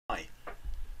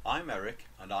I'm Eric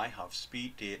and I have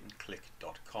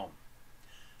speeddatingclick.com.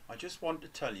 I just want to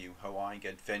tell you how I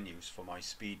get venues for my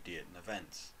speed dating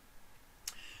events.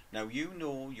 Now you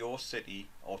know your city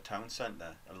or town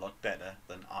centre a lot better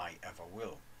than I ever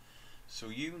will. So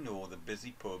you know the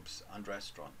busy pubs and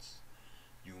restaurants.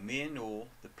 You may know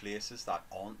the places that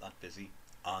aren't that busy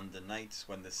and the nights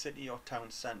when the city or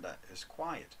town centre is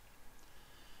quiet.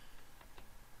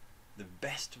 The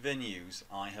best venues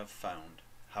I have found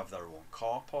have their own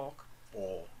car park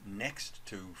or next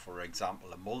to, for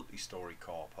example, a multi-storey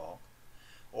car park,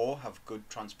 or have good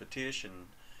transportation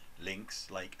links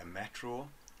like a metro,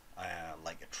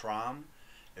 like a tram,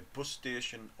 a bus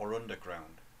station or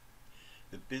underground.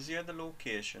 The busier the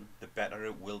location, the better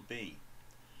it will be.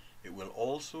 It will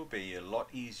also be a lot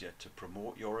easier to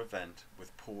promote your event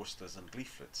with posters and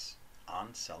leaflets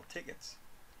and sell tickets.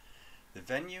 The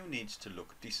venue needs to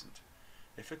look decent.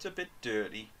 If it's a bit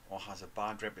dirty or has a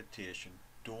bad reputation,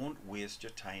 don't waste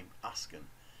your time asking.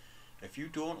 If you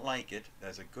don't like it,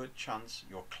 there's a good chance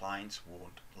your clients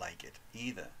won't like it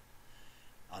either,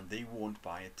 and they won't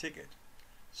buy a ticket.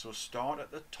 So start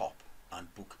at the top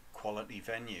and book quality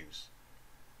venues.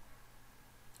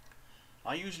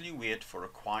 I usually wait for a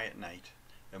quiet night,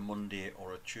 a Monday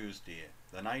or a Tuesday.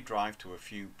 Then I drive to a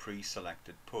few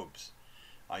pre-selected pubs.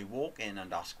 I walk in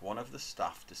and ask one of the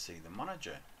staff to see the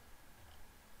manager.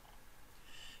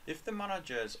 If the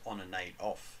manager is on a night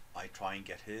off, I try and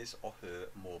get his or her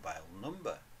mobile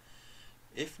number.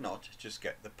 If not, just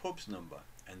get the pub's number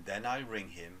and then I ring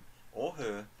him or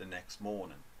her the next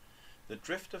morning. The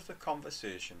drift of the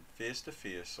conversation, face to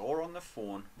face or on the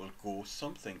phone, will go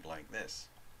something like this.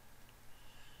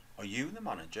 Are you the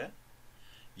manager?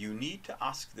 You need to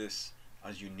ask this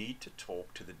as you need to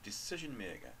talk to the decision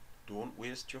maker. Don't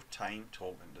waste your time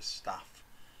talking to staff.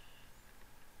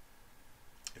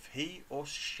 If he or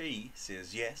she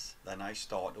says yes, then I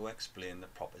start to explain the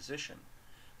proposition.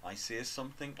 I say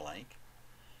something like,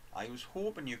 I was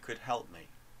hoping you could help me.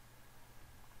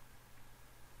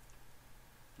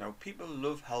 Now people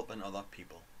love helping other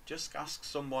people. Just ask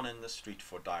someone in the street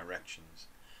for directions.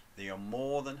 They are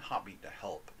more than happy to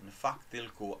help. In fact, they'll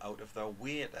go out of their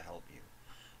way to help you.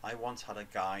 I once had a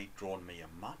guy drawn me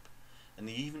a map and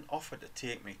he even offered to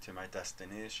take me to my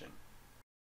destination.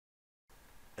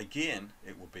 Again,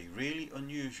 it would be really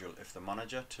unusual if the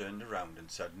manager turned around and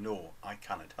said, no, I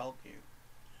cannot help you.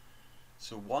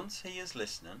 So once he is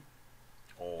listening,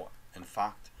 or in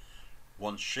fact,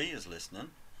 once she is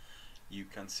listening, you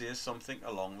can say something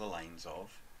along the lines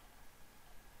of,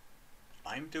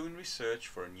 I'm doing research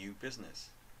for a new business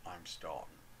I'm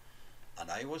starting,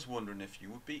 and I was wondering if you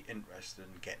would be interested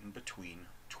in getting between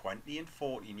 20 and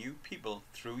 40 new people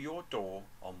through your door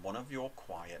on one of your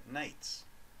quiet nights.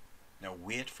 Now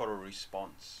wait for a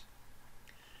response.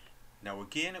 Now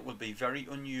again, it will be very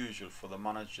unusual for the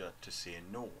manager to say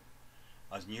no,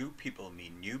 as new people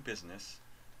mean new business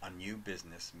and new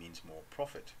business means more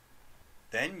profit.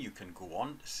 Then you can go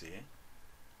on to say,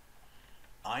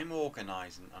 I'm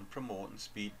organising and promoting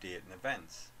speed dating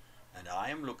events and I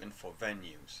am looking for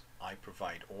venues. I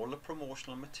provide all the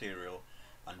promotional material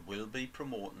and will be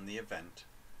promoting the event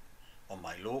on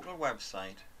my local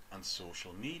website and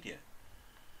social media.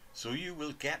 So you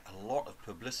will get a lot of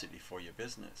publicity for your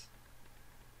business.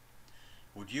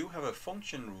 Would you have a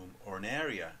function room or an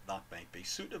area that might be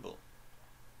suitable?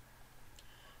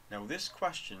 Now this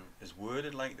question is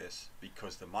worded like this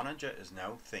because the manager is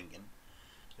now thinking,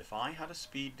 if I had a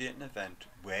speed dating event,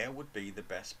 where would be the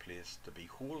best place to be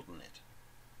holding it?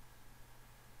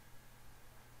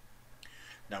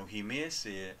 Now he may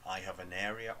say, I have an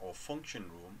area or function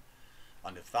room,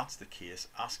 and if that's the case,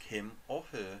 ask him or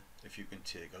her if you can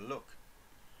take a look.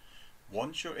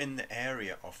 Once you're in the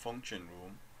area or function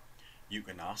room, you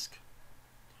can ask,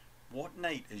 what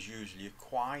night is usually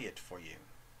quiet for you?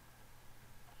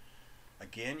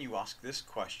 Again, you ask this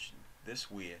question this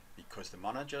way because the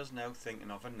manager is now thinking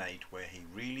of a night where he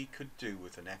really could do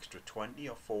with an extra 20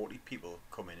 or 40 people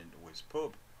coming into his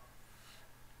pub.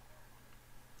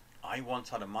 I once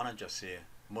had a manager say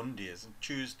Mondays and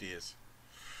Tuesdays,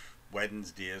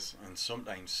 Wednesdays and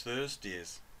sometimes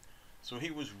Thursdays. So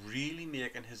he was really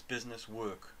making his business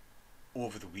work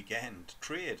over the weekend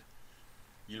trade.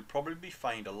 You'll probably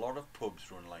find a lot of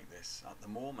pubs run like this at the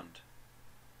moment.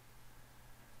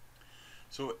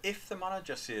 So if the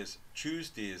manager says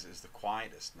Tuesdays is the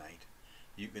quietest night,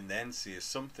 you can then say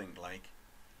something like,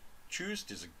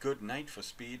 Tuesday's a good night for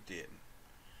speed dating.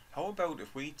 How about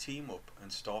if we team up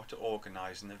and start to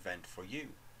organise an event for you?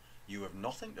 You have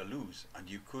nothing to lose and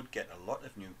you could get a lot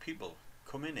of new people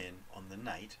coming in on the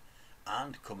night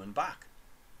and coming back.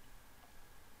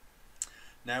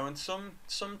 Now, and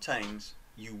sometimes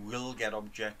you will get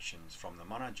objections from the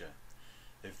manager.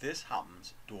 If this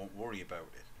happens, don't worry about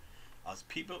it, as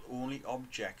people only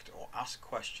object or ask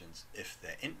questions if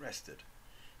they're interested.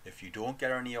 If you don't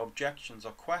get any objections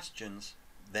or questions,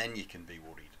 then you can be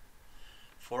worried.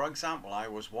 For example, I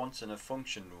was once in a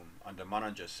function room and the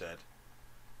manager said,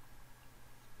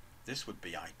 "This would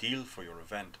be ideal for your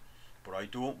event, but I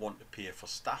don't want to pay for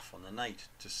staff on the night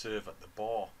to serve at the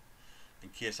bar, in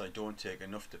case I don't take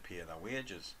enough to pay their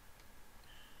wages."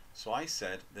 So I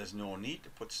said, "There's no need to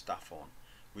put staff on.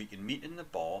 We can meet in the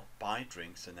bar, buy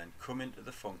drinks, and then come into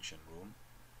the function room.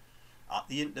 At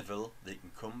the interval, they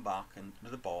can come back into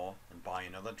the bar and buy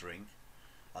another drink,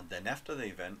 and then after the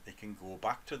event, they can go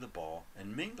back to the bar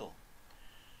and mingle."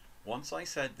 Once I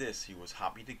said this, he was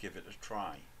happy to give it a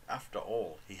try. After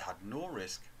all, he had no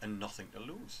risk and nothing to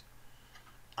lose,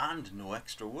 and no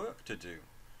extra work to do.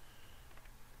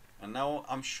 And now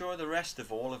I'm sure the rest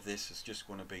of all of this is just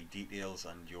going to be details,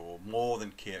 and you're more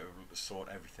than capable to sort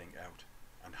everything out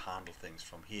and handle things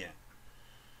from here.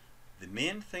 The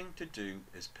main thing to do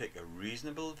is pick a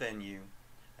reasonable venue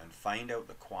and find out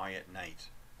the quiet night,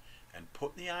 and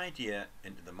put the idea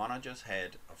into the manager's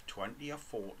head of 20 or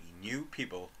 40 new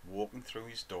people walking through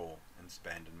his door and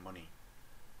spending money.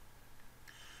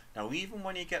 Now, even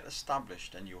when you get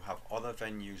established and you have other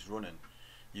venues running,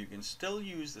 you can still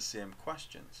use the same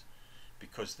questions,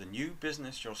 because the new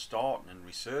business you're starting and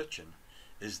researching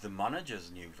is the manager's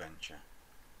new venture.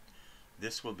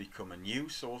 This will become a new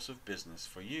source of business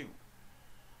for you.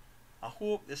 I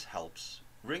hope this helps.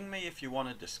 Ring me if you want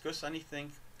to discuss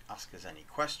anything, ask us any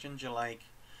questions you like.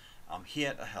 I'm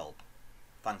here to help.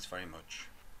 Thanks very much.